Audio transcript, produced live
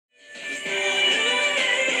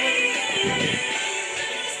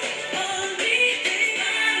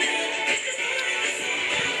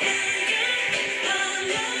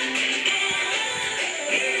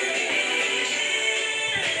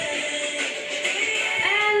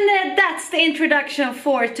the introduction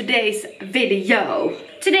for today's video.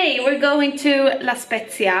 Today we're going to La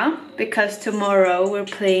Spezia because tomorrow we're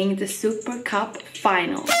playing the Supercoppa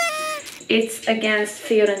final. It's against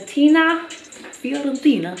Fiorentina.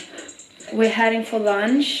 We're heading for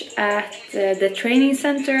lunch at the training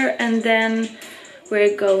center and then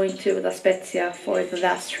we're going to La Spezia for the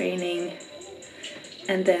last training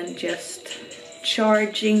and then just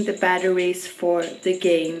charging the batteries for the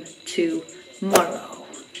game tomorrow.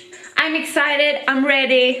 I'm excited, I'm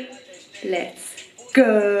ready. Let's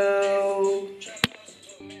go.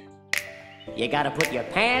 You gotta put your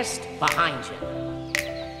past behind you.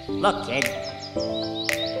 Look, kid.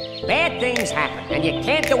 Bad things happen, and you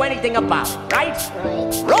can't do anything about it, right?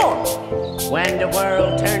 Right. Wrong! When the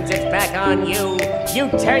world turns its back on you, you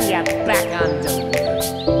turn your back on them.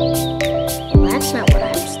 Well, that's not what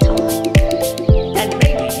I was told. Then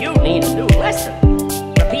maybe you need a new lesson.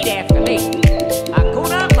 Repeat after me.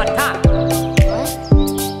 Hakuna Matata. What?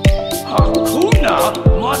 Hakuna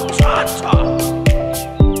Matata.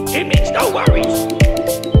 It means no worries.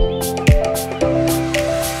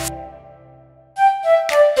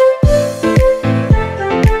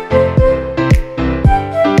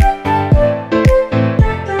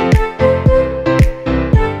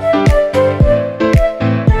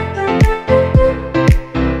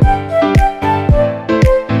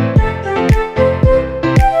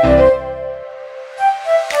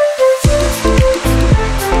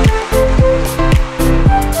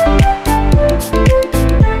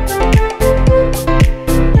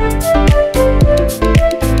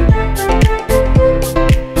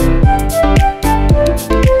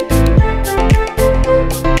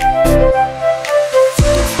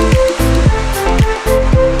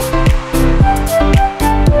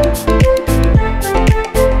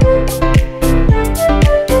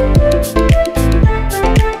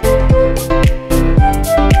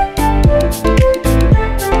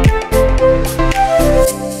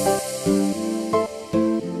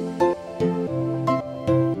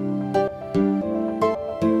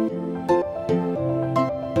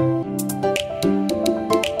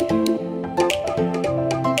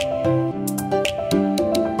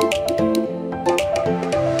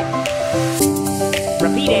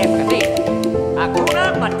 Repeat after me. Hakuna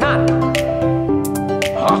Matata.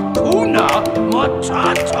 Hakuna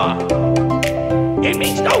Matata. It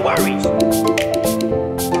means no worries.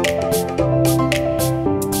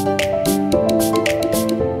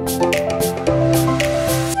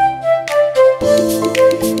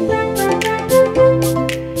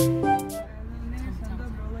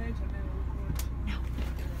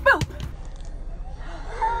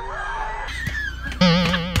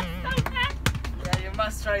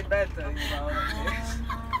 Try better, you know.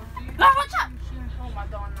 No, faccia! Oh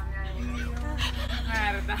madonna mia.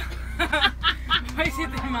 Merda. Voi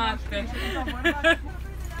siete matte.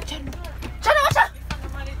 Ce la faccia!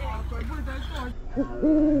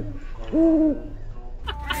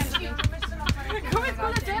 Come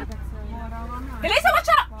scusa c'è? E lei sa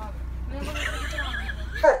faccia!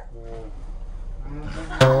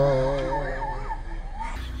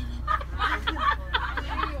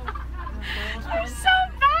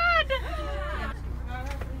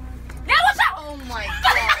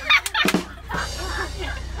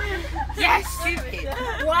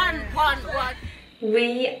 One.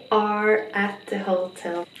 We are at the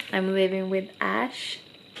hotel. I'm living with Ash.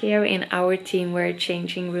 Here in our team we're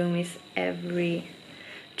changing roomies every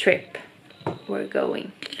trip we're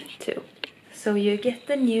going to. So you get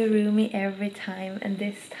the new roomie every time and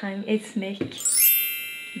this time it's Nick.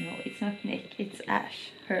 No, it's not Nick, it's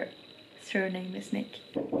Ash. Her surname is Nick.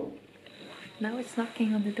 Now it's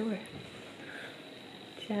knocking on the door.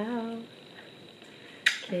 Ciao.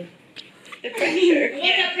 Okay. The pressure.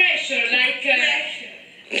 What a pressure, like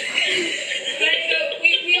we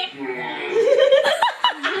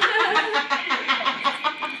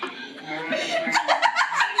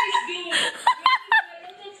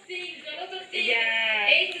yeah.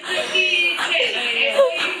 8:33.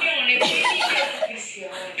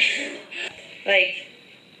 Like,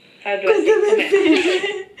 how do I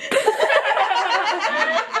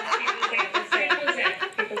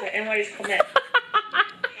say and what is comment?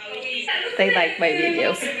 They like my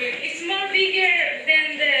videos. It's more bigger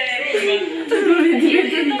than the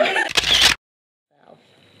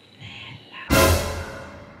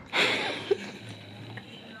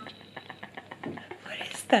What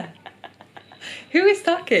is that? Who is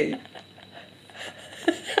talking?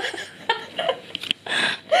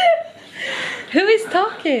 Who is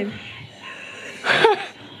talking?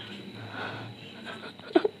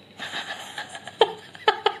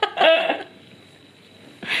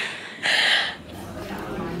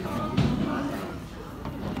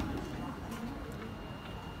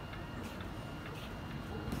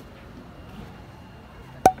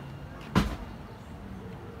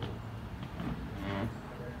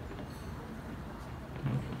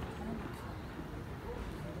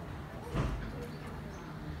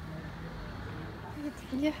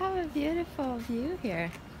 You have a beautiful view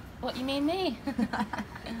here. What, you mean me?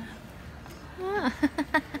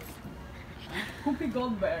 Whoopi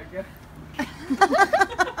Goldberg.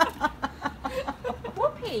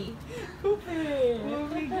 Whoopee!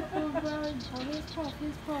 Whoopi Goldberg. Oh,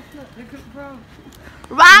 here's Prof, look. Look at Prof.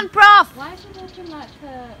 Run, Prof! Why is she looking like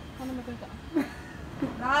Conor McGregor?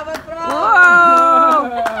 Bravo, Prof!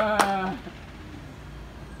 Whoa!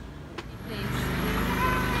 Please.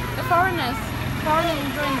 The foreigners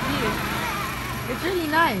enjoying the view. It's really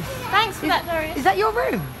nice. Thanks for that, Darius. Is that your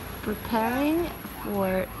room? Preparing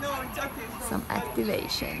for some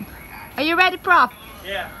activation. Are you ready, Prof?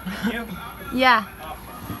 Yeah. You? Yeah.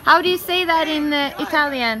 How do you say that in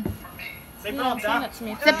Italian? Sei Yeah, send pronta? that to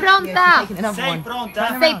me. Sei pronta! Sei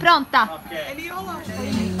pronta? Sei pronta! Ok.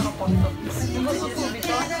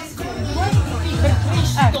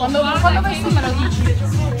 Quando vai su me lo dici.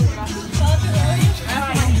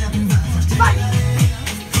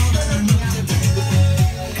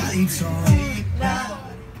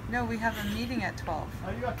 No, we have a meeting at 12.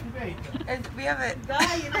 Are you activate? We have it.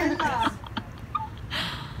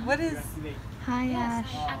 What is? Hi,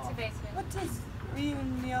 Ash. Activated. What is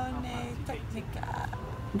Riunione Tecnica?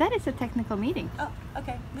 That is a technical meeting. Oh,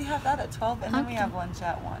 okay. We have that at 12, and then we Okay. have lunch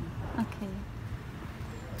at 1. Okay.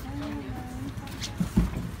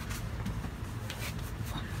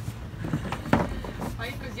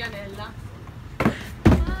 Fai così, Anella.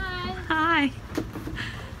 Hi.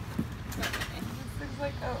 Looks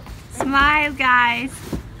like Smile, guys.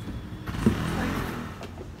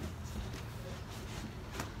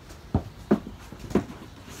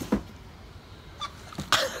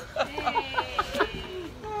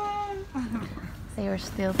 They are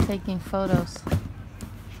still taking photos.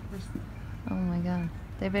 Oh my god.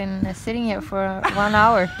 They've been sitting here for 1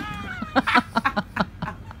 hour.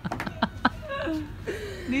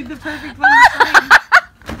 Need the perfect one to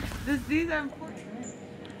find. These are important.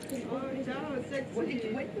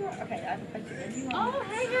 Oh,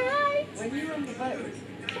 hey guys! When you were on the boat,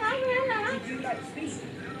 Ciao, Bella! did you like speak?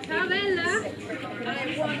 Ciao, Bella!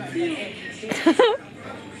 I want you.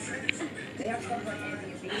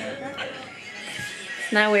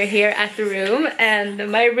 Now we're here at the room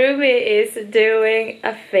and my roomie is doing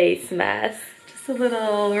a face mask. Just a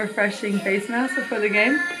little refreshing face mask before the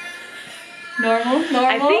game. Normal.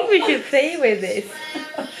 I think we should play with this.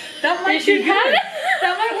 That might be good.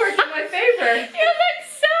 That might work in my favor. You look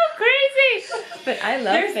so crazy! But I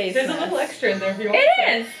love face There's a masks. little extra in there if you want.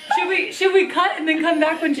 It is! Should we cut and then come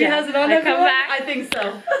back when she Yeah, has it on? I come everyone? back. I think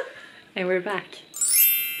so. And we're back.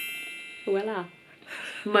 Voila.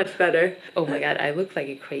 Much better. Oh my god, I look like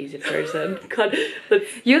a crazy person. God,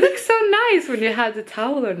 You look so nice when you have the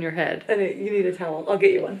towel on your head. you need a towel. I'll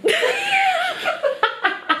get you one.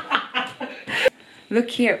 Look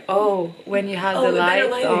here. Oh, when you have the the better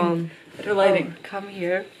lights lighting. on. Better lighting. Oh, come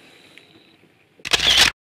here.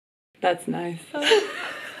 That's nice.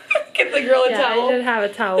 Get the girl a Yeah, I towel. should have a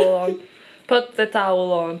towel on. Put the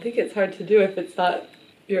towel on. I think it's hard to do if it's not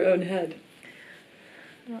your own head.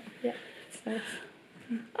 Yeah, it's nice.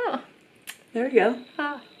 Oh, There we go.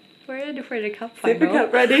 we're ready for the cup final. Super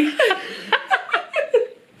cup ready.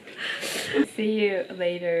 See you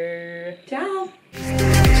later. Ciao.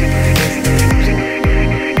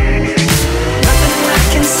 I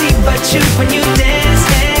can see but you when you dance,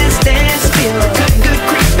 dance, dance. Feel good, good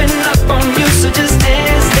creeping up on you. So just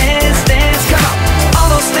dance, dance, dance. Come on. All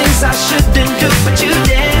those things I shouldn't do, but you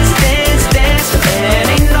dance, dance, dance. And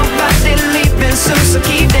ain't nobody leaving soon, so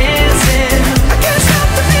keep dancing. I can't stop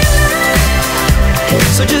the feeling.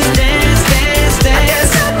 So just dance, dance, dance. I can't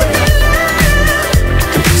stop the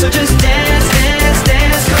feeling. So just dance, dance,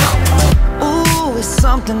 dance. Come on. Ooh, it's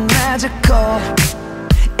something magical.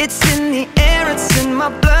 It's in the air, it's in my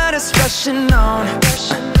blood, it's rushing on.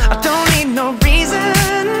 I don't need no reason,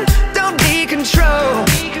 don't need control.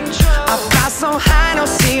 I fly so high, no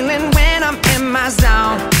ceiling when I'm in my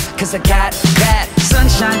zone. Cause I got that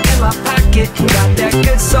sunshine in my pocket, got that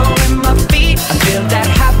good soul in my feet. I feel that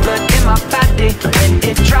hot blood in my body when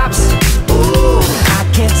it drops. Ooh, I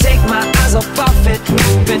can't take my eyes off of it,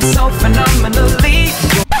 moving so phenomenally.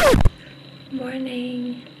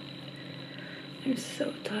 Morning. I'm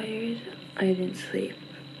so tired. I didn't sleep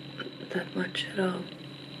that much at all.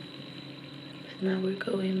 But now we're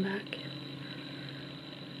going back.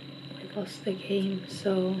 We lost the game,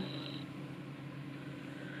 so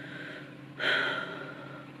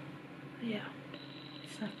yeah,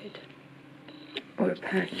 it's not good. We're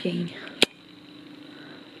packing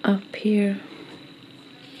up here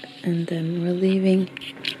and then we're leaving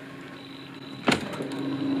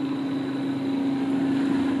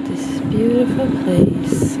this beautiful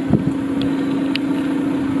place.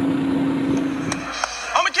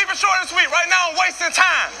 right now I'm wasting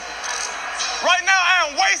time. Right now I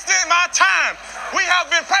am wasting my time. We have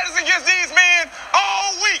been practicing against these men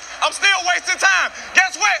all week. I'm still wasting time.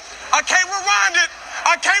 Guess what? I can't rewind it.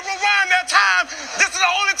 I can't rewind that time. This is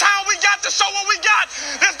the only time we got to show what we got.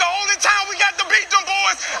 This is the only time we got to beat them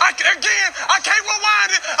boys. I can't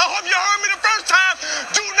rewind it. I hope you heard me the first time.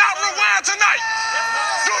 Do not rewind tonight.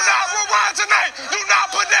 Do not rewind tonight. Do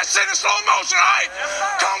not put that shit in slow motion, all right?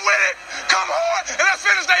 Come with it. Come hard, and let's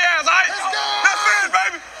finish their ass, all right? Let's finish,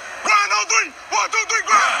 baby. Grind on 3. 1, 2, 3,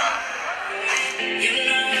 grind. You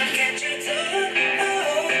know I got you too.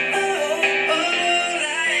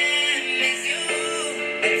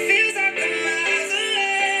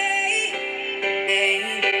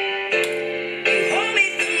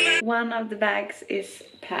 One of the bags is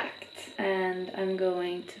packed and I'm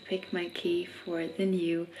going to pick my key for the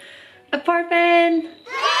new apartment.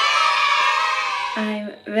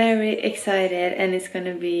 I'm very excited and it's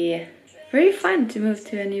gonna be very fun to move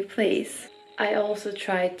to a new place. I also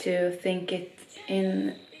try to think it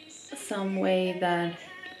in some way that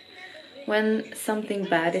when something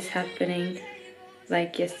bad is happening,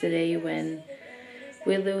 like yesterday when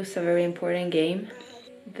we lose a very important game,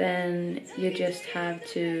 then you just have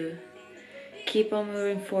to keep on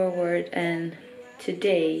moving forward, and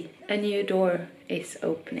today a new door is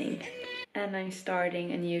opening and I'm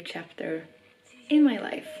starting a new chapter in my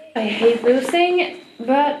life. I hate losing,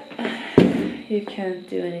 but you can't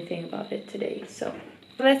do anything about it today, so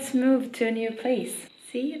let's move to a new place.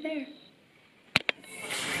 See you there.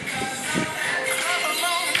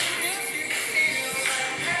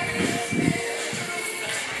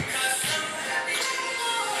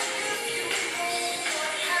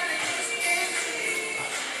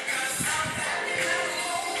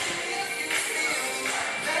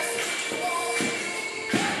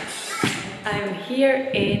 I'm here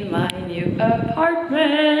in my new apartment.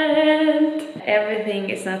 Everything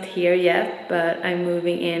is not here yet, but I'm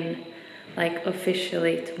moving in like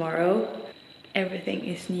officially tomorrow. Everything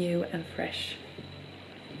is new and fresh.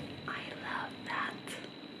 I love that.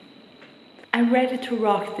 I'm ready to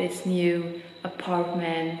rock this new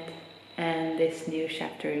apartment and this new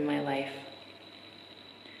chapter in my life.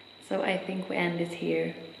 So I think we end it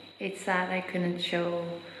here. It's sad I couldn't show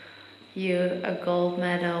you a gold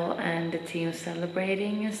medal and the team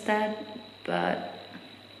celebrating instead, but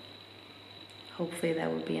hopefully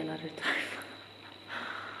that will be another time.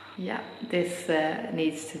 Yeah, this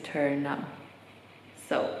needs to turn now.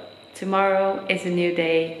 So tomorrow is a new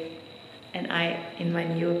day and I in my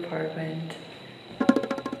new apartment.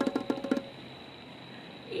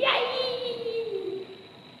 Yay!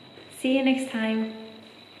 See you next time.